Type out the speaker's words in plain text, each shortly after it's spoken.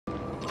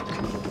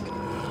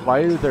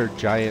Why are there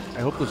giant... I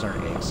hope those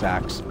aren't egg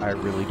sacs. I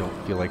really don't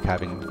feel like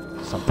having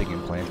something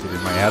implanted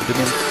in my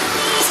abdomen.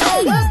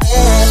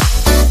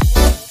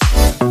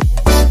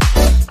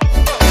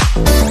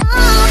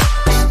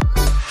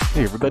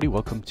 Hey everybody,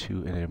 welcome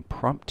to an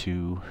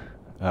impromptu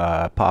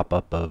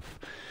pop-up of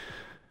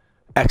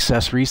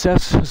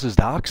XessRecess. This is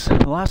Docs.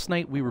 Last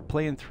night we were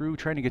playing through,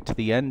 trying to get to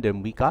the end,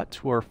 and we got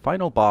to our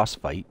final boss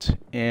fight.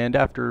 And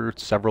after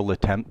several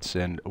attempts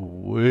and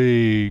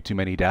way too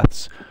many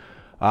deaths,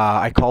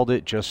 I called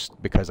it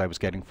just because I was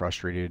getting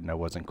frustrated and I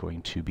wasn't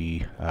going to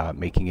be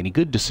making any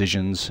good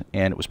decisions,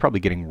 and it was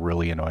probably getting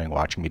really annoying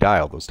watching me die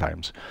all those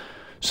times.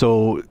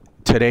 So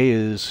today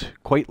is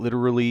quite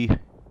literally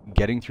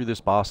getting through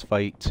this boss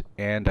fight,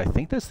 and I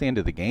think that's the end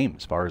of the game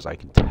as far as I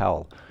can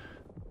tell.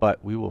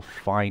 But we will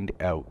find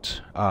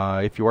out.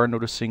 If you are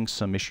noticing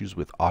some issues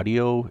with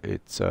audio,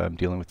 it's I'm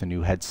dealing with a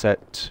new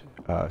headset,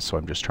 so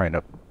I'm just trying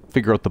to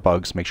figure out the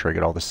bugs, make sure I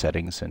get all the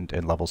settings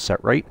and levels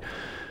set right.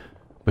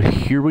 But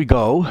here we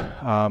go.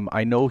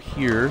 I know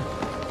here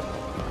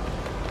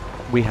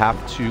we have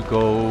to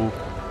go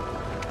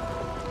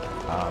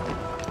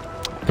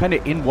kind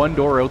of in one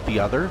door, out the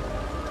other.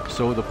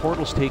 So the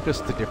portals take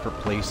us to different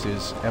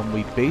places, and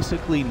we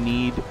basically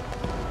need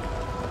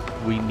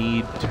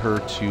her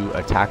to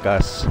attack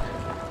us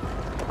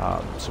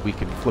so we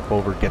can flip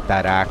over, get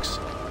that axe,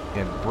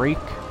 and break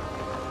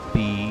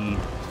the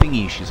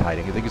thingy she's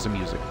hiding. I think it's a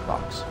music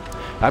box.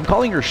 I'm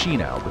calling her she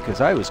now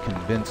because I was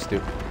convinced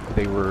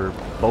they were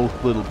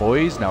both little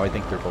boys. Now I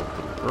think they're both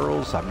little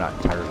girls. I'm not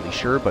entirely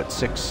sure, but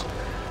six.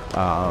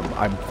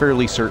 I'm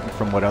fairly certain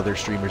from what other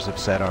streamers have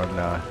said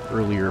on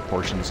earlier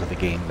portions of the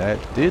game that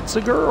it's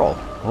a girl.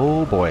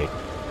 Oh boy.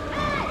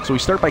 So we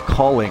start by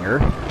calling her.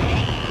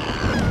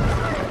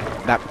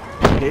 That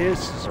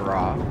pisses her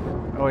off.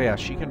 Oh yeah,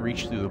 she can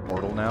reach through the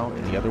portal now,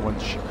 and the other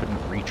ones she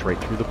couldn't reach right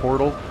through the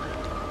portal.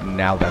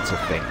 Now that's a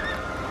thing.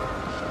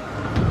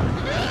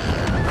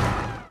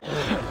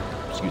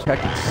 Excuse me, I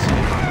can see.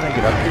 Can I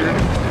get up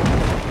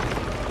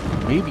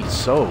here? Maybe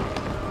so.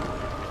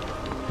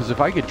 Because if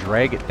I could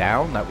drag it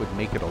down, that would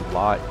make it a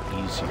lot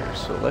easier.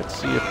 So let's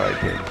see if I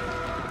can.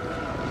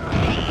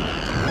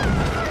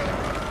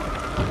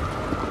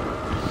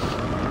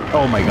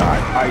 Oh my god,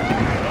 I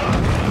can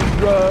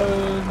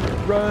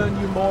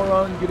run, you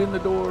moron, get in the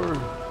door.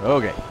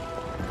 Okay.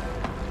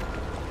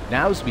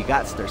 Now's we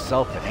got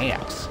ourselves an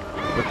axe,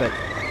 but that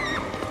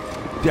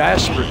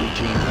desperately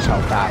changes how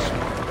fast we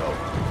can go.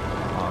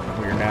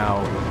 We're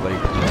now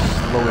like the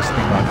slowest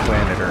thing on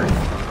planet Earth.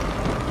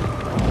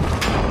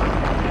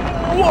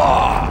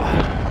 Whoa!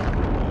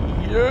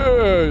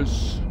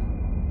 Yes!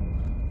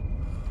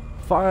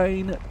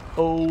 Finally!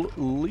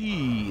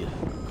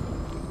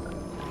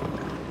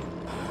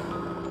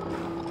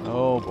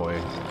 Oh boy.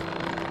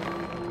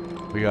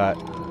 We got...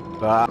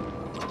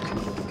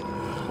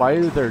 why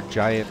are there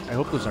giant... I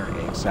hope those aren't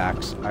egg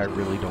sacs. I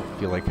really don't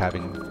feel like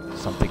having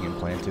something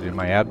implanted in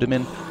my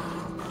abdomen.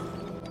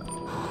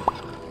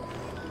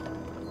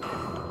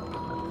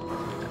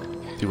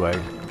 Do I...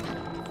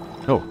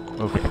 Oh,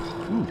 okay.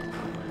 Ooh.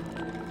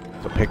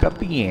 So pick up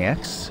the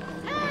axe.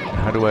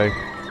 How do I...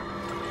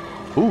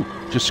 Ooh,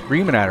 just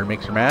screaming at her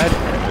makes her mad.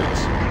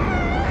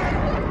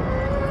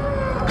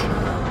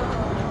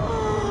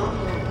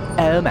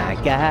 Oh my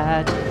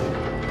god.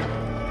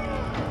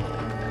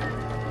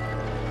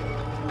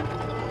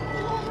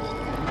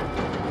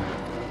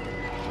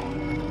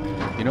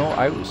 You know,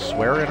 I was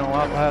swearing a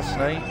lot last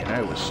night, and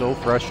I was so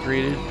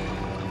frustrated.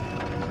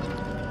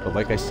 But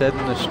like I said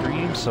in the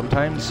stream,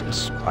 sometimes,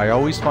 I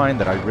always find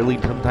that I really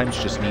sometimes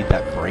just need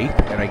that break,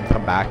 and I can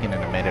come back and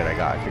in a minute I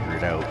gotta figure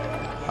it out.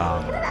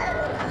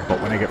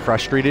 But when I get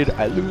frustrated,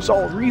 I lose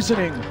all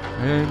reasoning,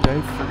 and I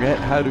forget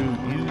how to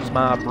use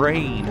my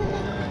brain.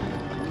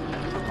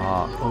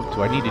 Oh,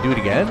 do I need to do it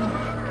again?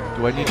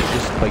 Do I need to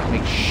just, like,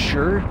 make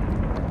sure?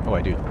 Oh,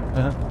 I do.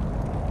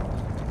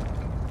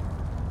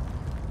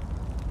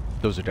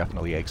 Those are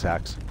definitely egg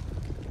sacs.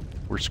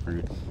 We're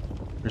screwed.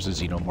 There's a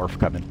xenomorph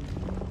coming.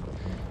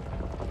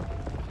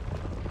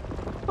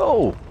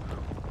 Oh!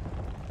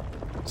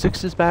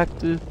 Six is back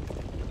to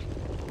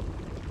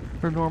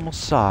her normal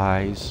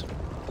size.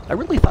 I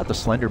really thought the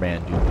Slender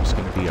Man dude was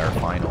going to be our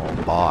final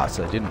boss.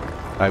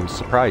 I was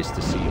surprised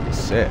to see it was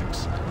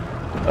Six.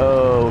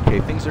 Oh, okay,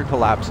 things are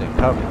collapsing.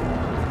 Come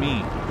with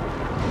me.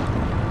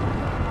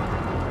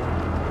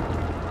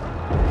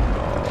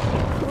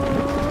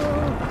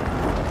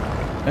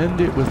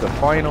 End it with a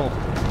final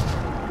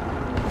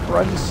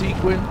run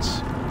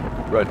sequence.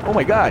 Run. Oh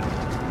my god!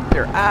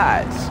 Their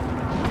eyes!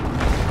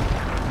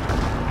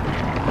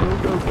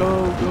 Go,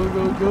 go, go,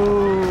 go,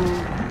 go!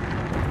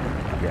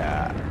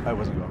 Yeah, I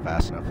wasn't going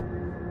fast enough.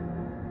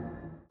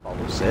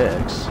 Follow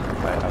Six.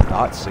 I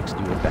thought Six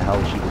knew what the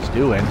hell she was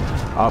doing.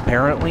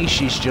 Apparently,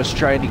 she's just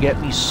trying to get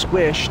me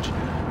squished.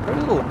 I'm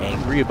a little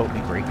angry about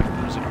me breaking the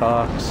music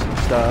box and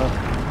stuff.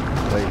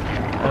 Like,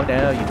 oh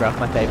no, you dropped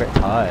my favorite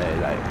toy.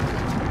 Like,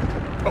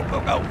 go, go,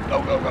 go,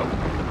 go, go, go.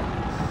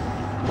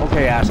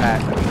 Okay,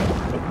 asshat.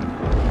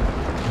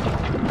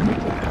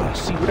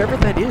 See, whatever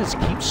that is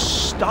keeps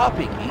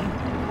stopping me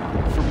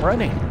from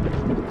running.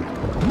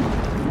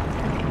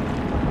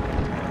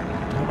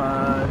 Come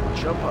on,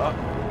 jump up.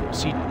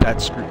 See,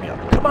 that screwed me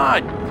up. Come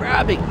on,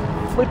 grab it,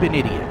 you flippin'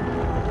 idiot.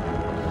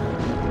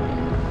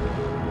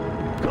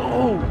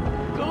 Go!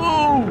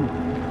 Go!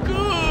 Go!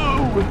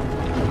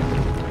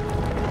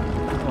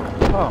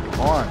 Oh,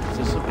 come on. Is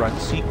this a run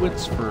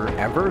sequence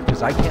forever?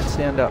 Because I can't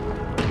stand up.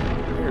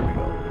 There we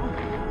go.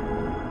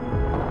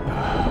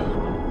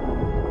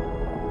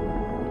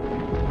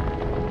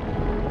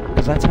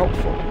 Because that's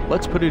helpful.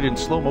 Let's put it in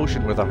slow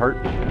motion with a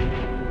heartbeat.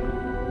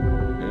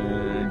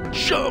 And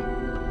jump!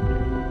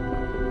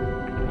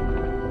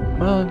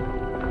 Come on.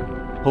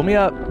 Pull me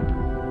up.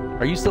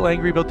 Are you still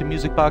angry about the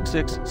music box,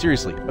 Six?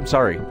 Seriously, I'm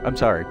sorry. I'm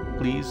sorry.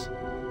 Please.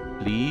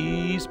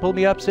 Please pull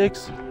me up,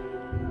 Six.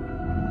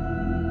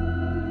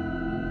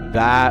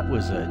 That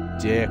was a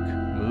dick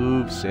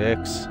move,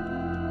 Six.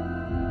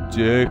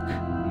 Dick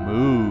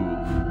move.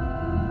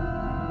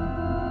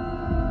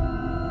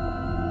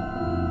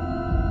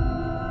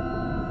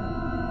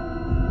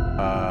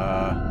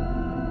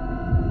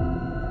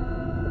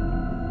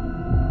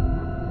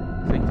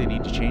 I think they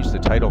need to change the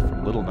title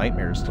from Little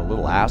Nightmares to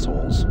Little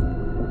Assholes.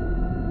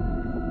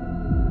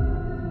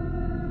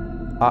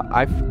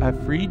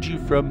 I've freed you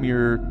from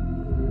your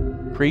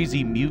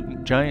crazy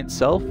mutant giant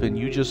self and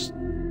you just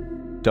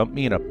dumped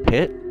me in a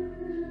pit?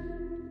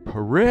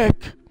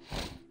 Prick!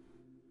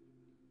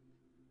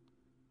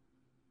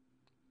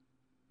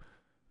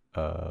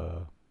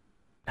 Now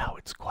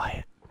it's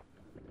quiet.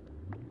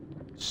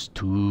 It's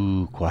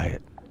too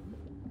quiet.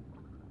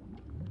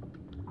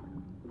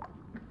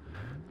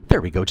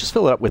 There we go. Just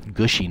fill it up with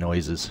gushy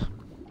noises.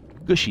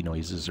 Gushy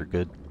noises are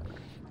good.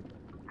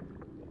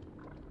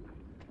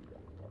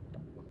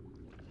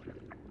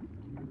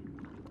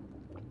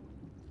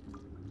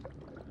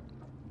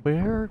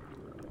 Where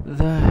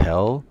the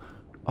hell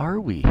are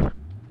we?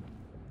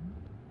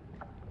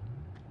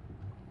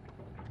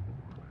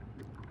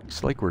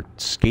 It's like we're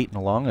skating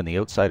along on the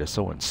outside of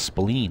someone's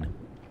spleen.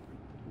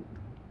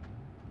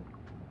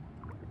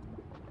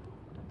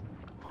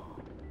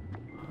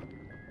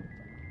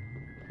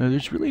 Now,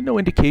 there's really no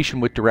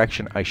indication what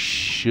direction I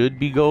should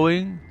be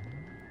going.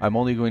 I'm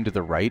only going to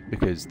the right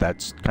because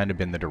that's kind of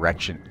been the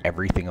direction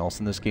everything else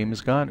in this game has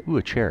gone. Ooh,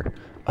 a chair.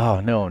 Oh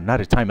no, not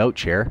a timeout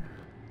chair.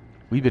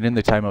 We've been in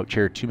the timeout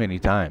chair too many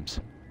times.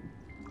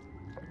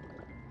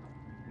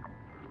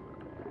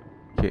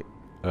 Okay,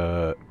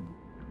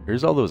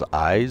 here's all those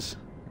eyes,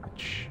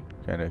 which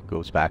kind of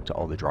goes back to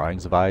all the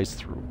drawings of eyes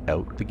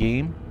throughout the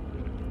game.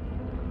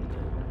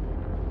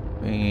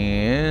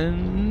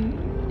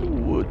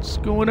 And what's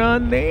going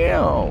on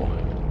now?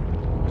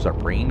 Is our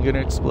brain gonna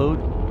explode?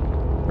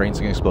 Brain's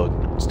gonna explode.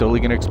 It's totally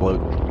gonna explode.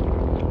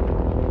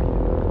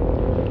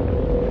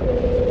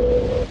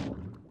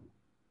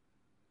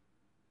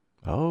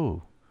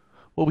 Oh.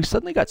 Well, we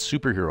suddenly got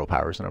superhero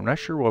powers, and I'm not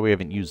sure why we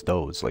haven't used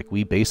those. Like,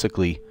 we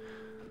basically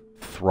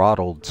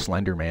throttled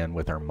Slender Man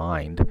with our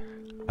mind.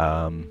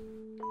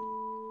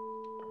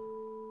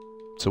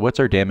 So what's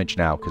our damage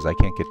now? Because I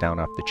can't get down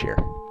off the chair.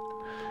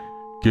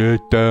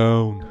 Get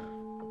down.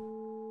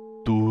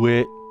 Do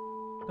it.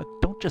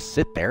 Don't just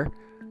sit there.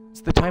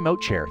 It's the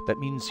timeout chair. That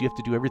means you have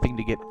to do everything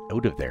to get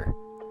out of there.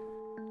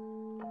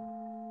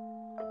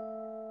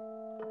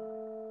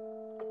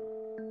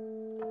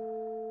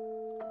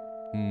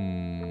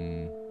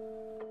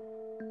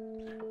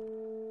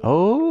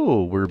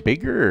 Oh, we're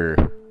bigger.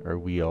 Are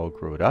we all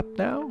grown up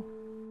now?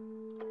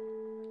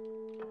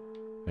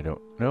 I don't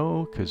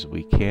know, because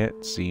we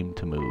can't seem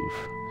to move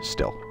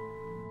still.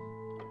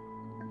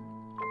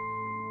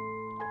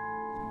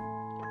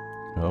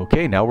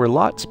 Okay, now we're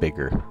lots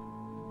bigger.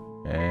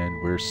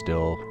 And we're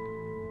still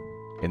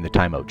in the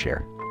timeout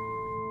chair.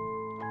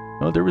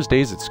 Oh, there was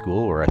days at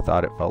school where I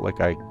thought it felt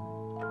like I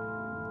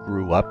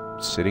grew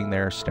up sitting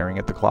there staring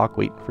at the clock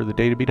waiting for the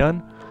day to be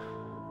done.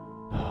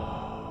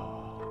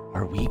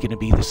 Are we gonna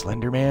be the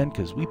Slender Man?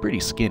 Because we pretty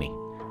skinny.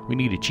 We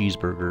need a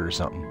cheeseburger or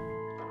something.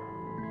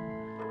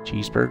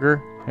 Cheeseburger?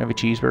 Can I have a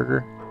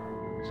cheeseburger?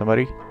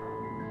 Somebody?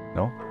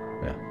 No?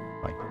 Yeah,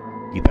 fine.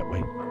 Eat that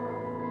way.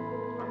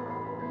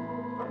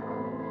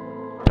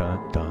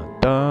 Dun dun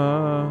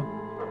dun.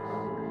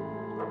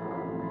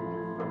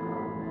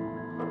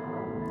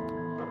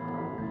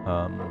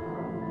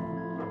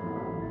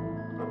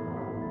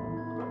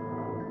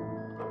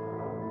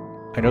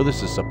 I know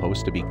this is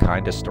supposed to be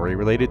kind of story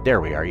related.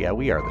 There we are. Yeah,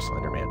 we are the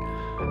Slender Man.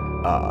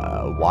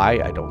 Why?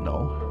 I don't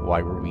know.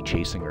 Why were we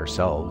chasing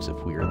ourselves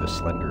if we are the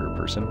slender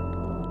person?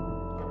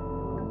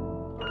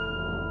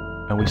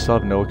 And we still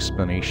have no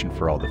explanation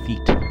for all the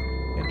feet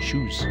and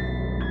shoes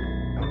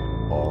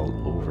all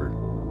over.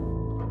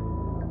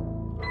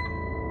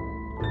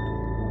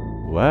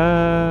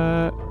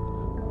 What?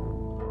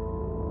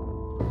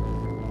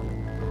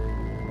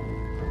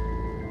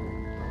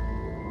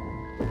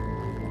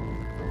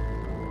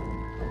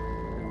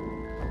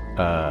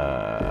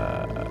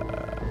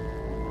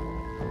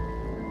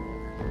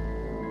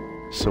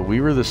 So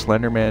we were the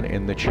Slender Man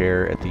in the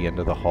chair at the end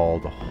of the hall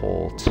the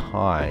whole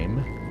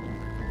time.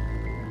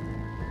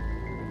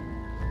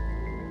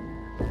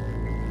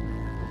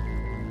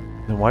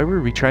 Then why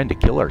were we trying to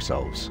kill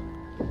ourselves?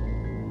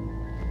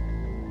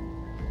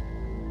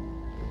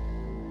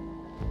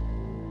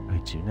 I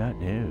do not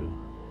know.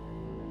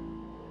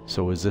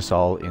 So is this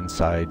all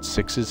inside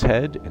Six's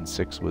head, and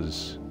Six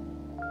was...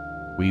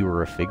 we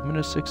were a figment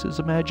of Six's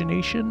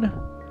imagination?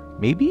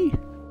 Maybe?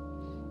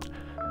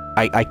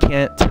 I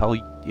can't tell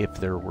if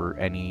there were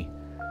any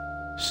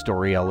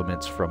story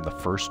elements from the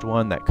first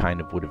one that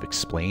kind of would have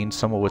explained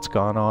some of what's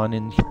gone on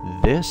in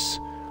this.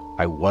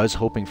 I was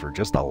hoping for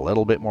just a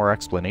little bit more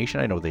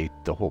explanation. I know the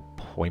whole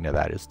point of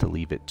that is to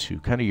leave it to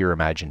kind of your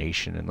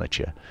imagination and let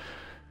you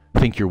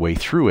think your way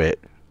through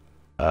it.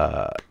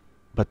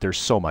 But there's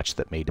so much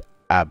that made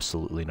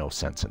absolutely no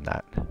sense in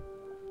that.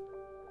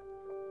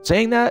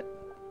 Saying that,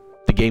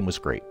 the game was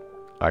great.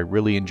 I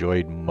really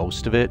enjoyed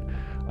most of it.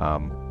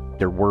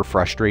 There were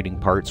frustrating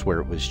parts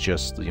where it was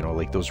just, you know,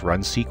 like those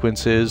run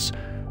sequences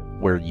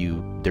where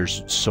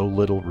there's so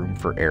little room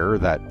for error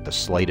that the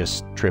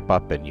slightest trip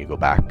up and you go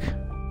back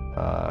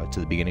to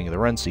the beginning of the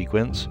run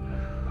sequence.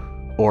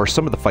 Or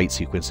some of the fight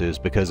sequences,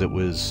 because it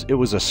was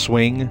a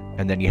swing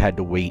and then you had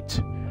to wait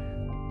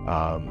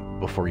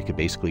before you could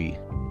basically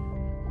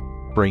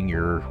bring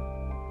your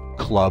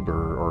club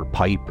or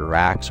pipe or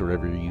axe or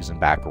whatever you're using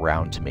back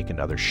around to make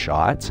another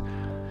shot.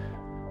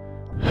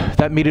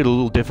 That made it a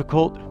little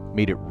difficult,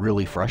 made it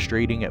really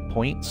frustrating at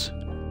points.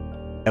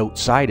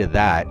 Outside of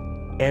that,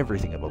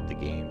 everything about the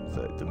game,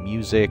 the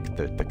music,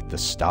 the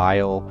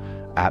style,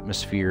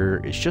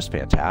 atmosphere is just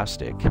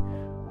fantastic.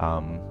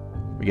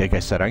 Like I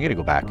said, I'm going to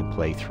go back and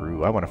play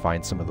through. I want to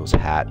find some of those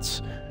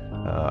hats.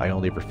 I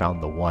only ever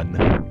found the one,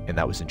 and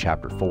that was in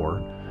Chapter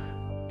 4.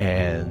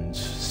 And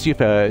see if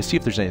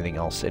there's anything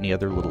else, any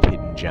other little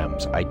hidden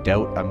gems. I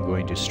doubt I'm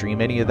going to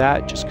stream any of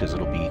that, just because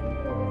it'll be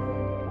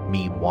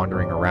me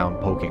wandering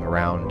around, poking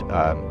around,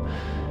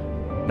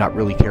 not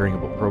really caring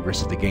about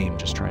progress of the game,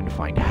 just trying to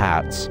find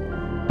hats.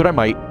 But I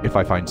might, if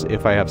I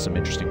have some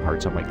interesting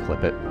parts, I might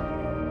clip it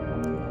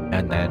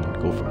and then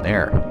go from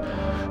there.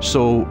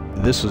 So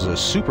this is a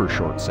super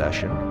short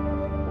session.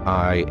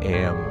 I'm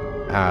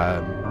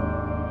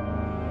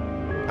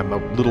a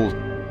little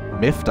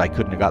miffed I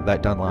couldn't have got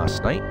that done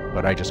last night,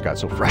 but I just got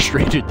so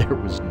frustrated there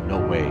was no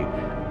way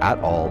at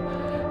all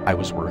I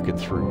was working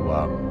through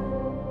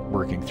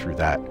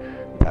that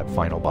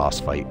final boss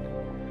fight.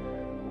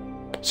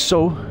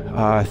 So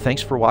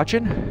thanks for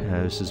watching.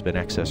 This has been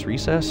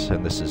XessRecess,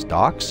 and this is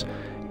Docs,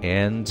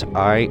 and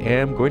I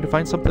am going to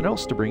find something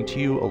else to bring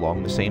to you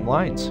along the same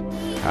lines.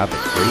 Have a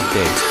great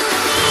day.